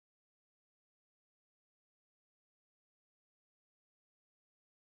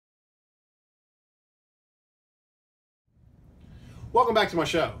Welcome back to my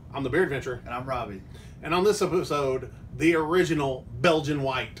show. I'm the Beer Adventurer. And I'm Robbie. And on this episode, the original Belgian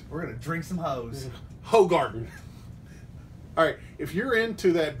White. We're going to drink some hose. Hoegaarden. All right, if you're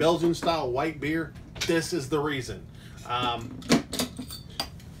into that Belgian style white beer, this is the reason.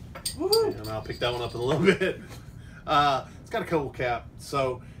 Woo-hoo. And I'll pick that one up in a little bit. It's got a cool cap.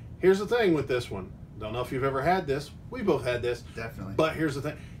 So here's the thing with this one. Don't know if you've ever had this. We both had this. Definitely. But here's the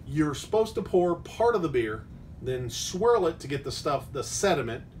thing. You're supposed to pour part of the beer, then swirl it to get the stuff, the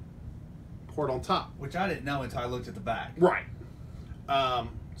sediment, pour it on top. Which I didn't know until I looked at the back. Right.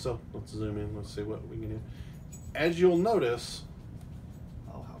 So let's zoom in. Let's see what we can do. As you'll notice,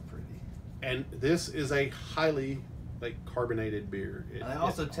 Oh, how pretty. and this is a highly carbonated beer. And I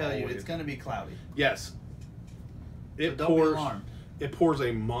also tell you, it's going to be cloudy. Yes. It So don't be pours. alarmed. It pours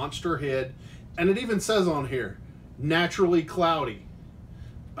a monster head, and it even says on here, naturally cloudy.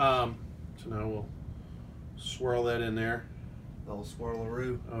 So now we'll swirl that in there. The old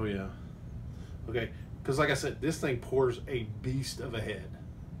swirlaroo. Oh yeah. Okay, because like I said, this thing pours a beast of a head.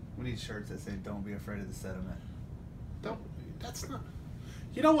 We need shirts that say, "Don't be afraid of the sediment." Don't. That's not.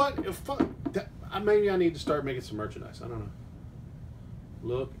 You know what? If maybe I need to start making some merchandise. I don't know.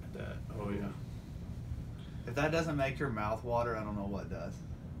 Look at that. Oh yeah. If that doesn't make your mouth water, I don't know what does.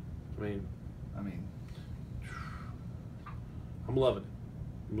 I mean, I'm loving it.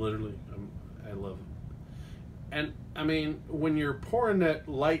 I love it. And I mean, when you're pouring that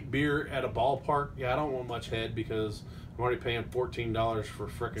light beer at a ballpark, yeah, I don't want much head because I'm already paying $14 for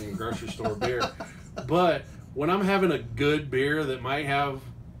frickin' grocery store beer. But when I'm having a good beer that might have,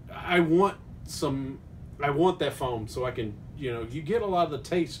 I want that foam so I can, you get a lot of the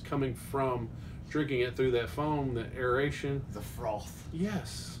taste coming from drinking it through that foam, the aeration. The froth.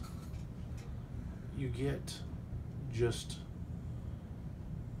 Yes. You get just,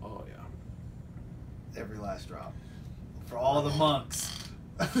 oh yeah. Every last drop. For all the monks.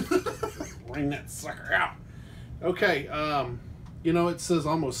 Bring that sucker out. Okay, it says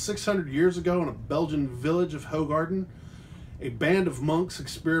almost 600 years ago in a Belgian village of Hoegaarden, a band of monks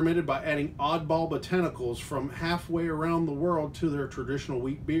experimented by adding oddball botanicals from halfway around the world to their traditional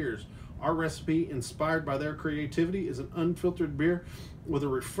wheat beers. Our recipe, inspired by their creativity, is an unfiltered beer with a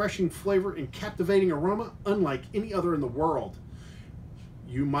refreshing flavor and captivating aroma unlike any other in the world.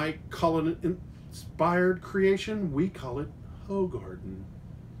 You might call it an inspired creation. We call it Hoegaarden.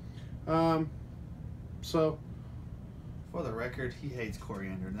 So, For the record, he hates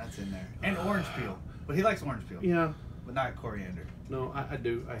coriander, and that's in there. And orange peel. But he likes orange peel. yeah, But not coriander. no, I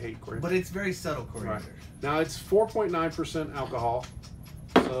do. I hate coriander. But it's very subtle coriander. Right. Now it's 4.9% alcohol,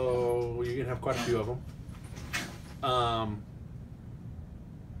 so you can have quite a few of them.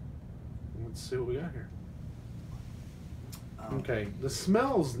 Let's see what we got here. Okay, the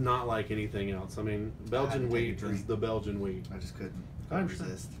smell's not like anything else. I mean, Belgian wheat is the Belgian wheat. I just couldn't I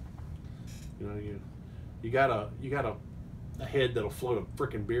understand. resist. You got a head that'll float a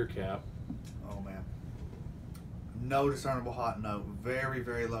freaking beer cap. Oh man. No discernible hot note. Very,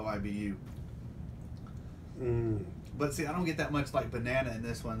 very low IBU. But see, I don't get that much like banana in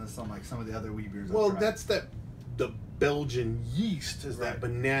this one as some of the other wheat beers. Well, I've tried. that's the Belgian yeast is that Right.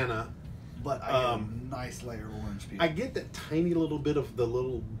 banana. But I get a nice layer of orange peel. I get that tiny little bit of the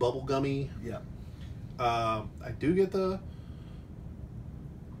little bubble gummy. Yeah. I do get the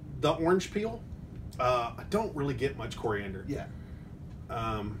orange peel. I don't really get much coriander. Yeah.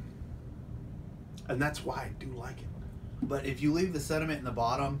 And that's why I do like it. But if you leave the sediment in the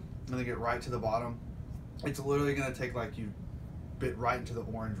bottom and then get right to the bottom, it's literally going to take you bit right into the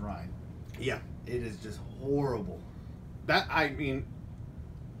orange rind. Yeah. It is just horrible.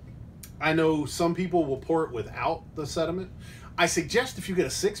 I know some people will pour it without the sediment. I suggest if you get a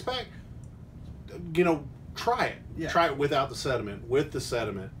 6-pack, try it. Yeah. Try it without the sediment. With the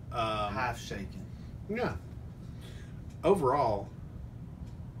sediment. Half shaken. Yeah. Overall,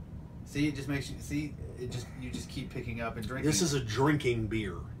 See, it just makes you you just keep picking up and drinking. this is a drinking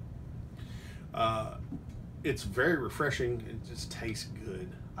beer. It's very refreshing. It just tastes good.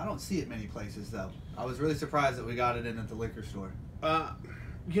 I don't see it many places though. I was really surprised that we got it in at the liquor store.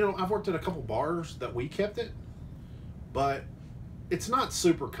 I've worked at a couple bars that we kept it, but it's not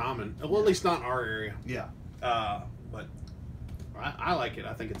super common. Well, at least not in our area. Yeah. But I like it.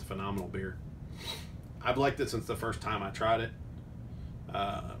 I think it's a phenomenal beer. I've liked it since the first time I tried it.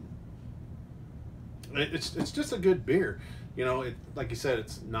 It's just a good beer. Like you said,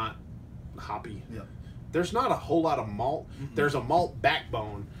 it's not hoppy. Yeah. There's not a whole lot of malt. Mm-hmm. There's a malt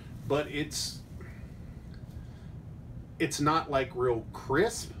backbone, but it's not real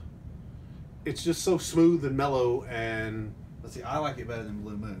crisp. It's just so smooth and mellow and Let's see, I like it better than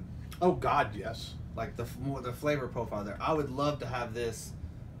Blue Moon. oh God, yes. like the flavor profile there. I would love to have this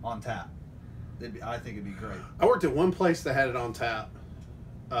on tap. I think it'd be great. I worked at one place that had it on tap.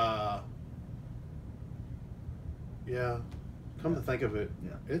 Yeah. Come to think of it,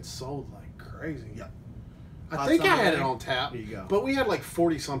 it sold like crazy. Yeah. I think I had it on tap. There you go. But we had like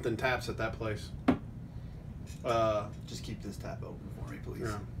 40-something taps at that place. Just keep this tap open for me, please.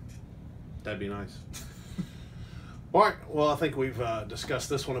 Yeah. That'd be nice. All right. Well, I think we've discussed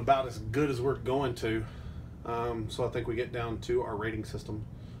this one about as good as we're going to. So I think we get down to our rating system.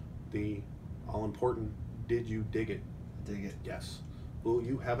 The all-important, did you dig it? Dig it. Yes. Will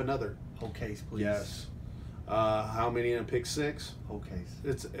you have another? Whole case, please. Yes. How many in a pick 6? Whole case.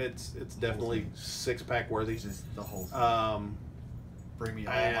 It's definitely 6-pack worthy. Just the whole thing. Bring me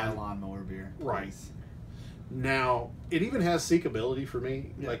all my lawnmower beer, please. Right. Now, it even has seekability for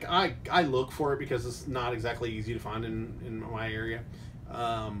me. Yeah. Like, I look for it because it's not exactly easy to find in my area.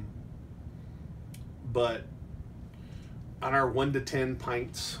 But on our 1 to 10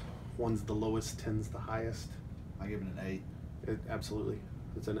 pints, 1's the lowest, 10's the highest. I give it an 8. Absolutely.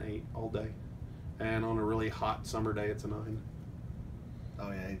 It's an 8 all day. And on a really hot summer day, it's a 9.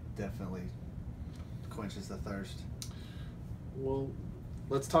 Oh, yeah, it definitely quenches the thirst. Well,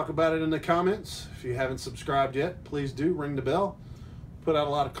 let's talk about it in the comments. If you haven't subscribed yet, please do. Ring the bell. Put out a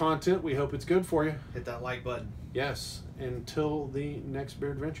lot of content. We hope it's good for you. Hit that like button. Yes. Until the next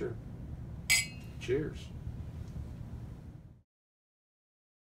beer adventure. Cheers.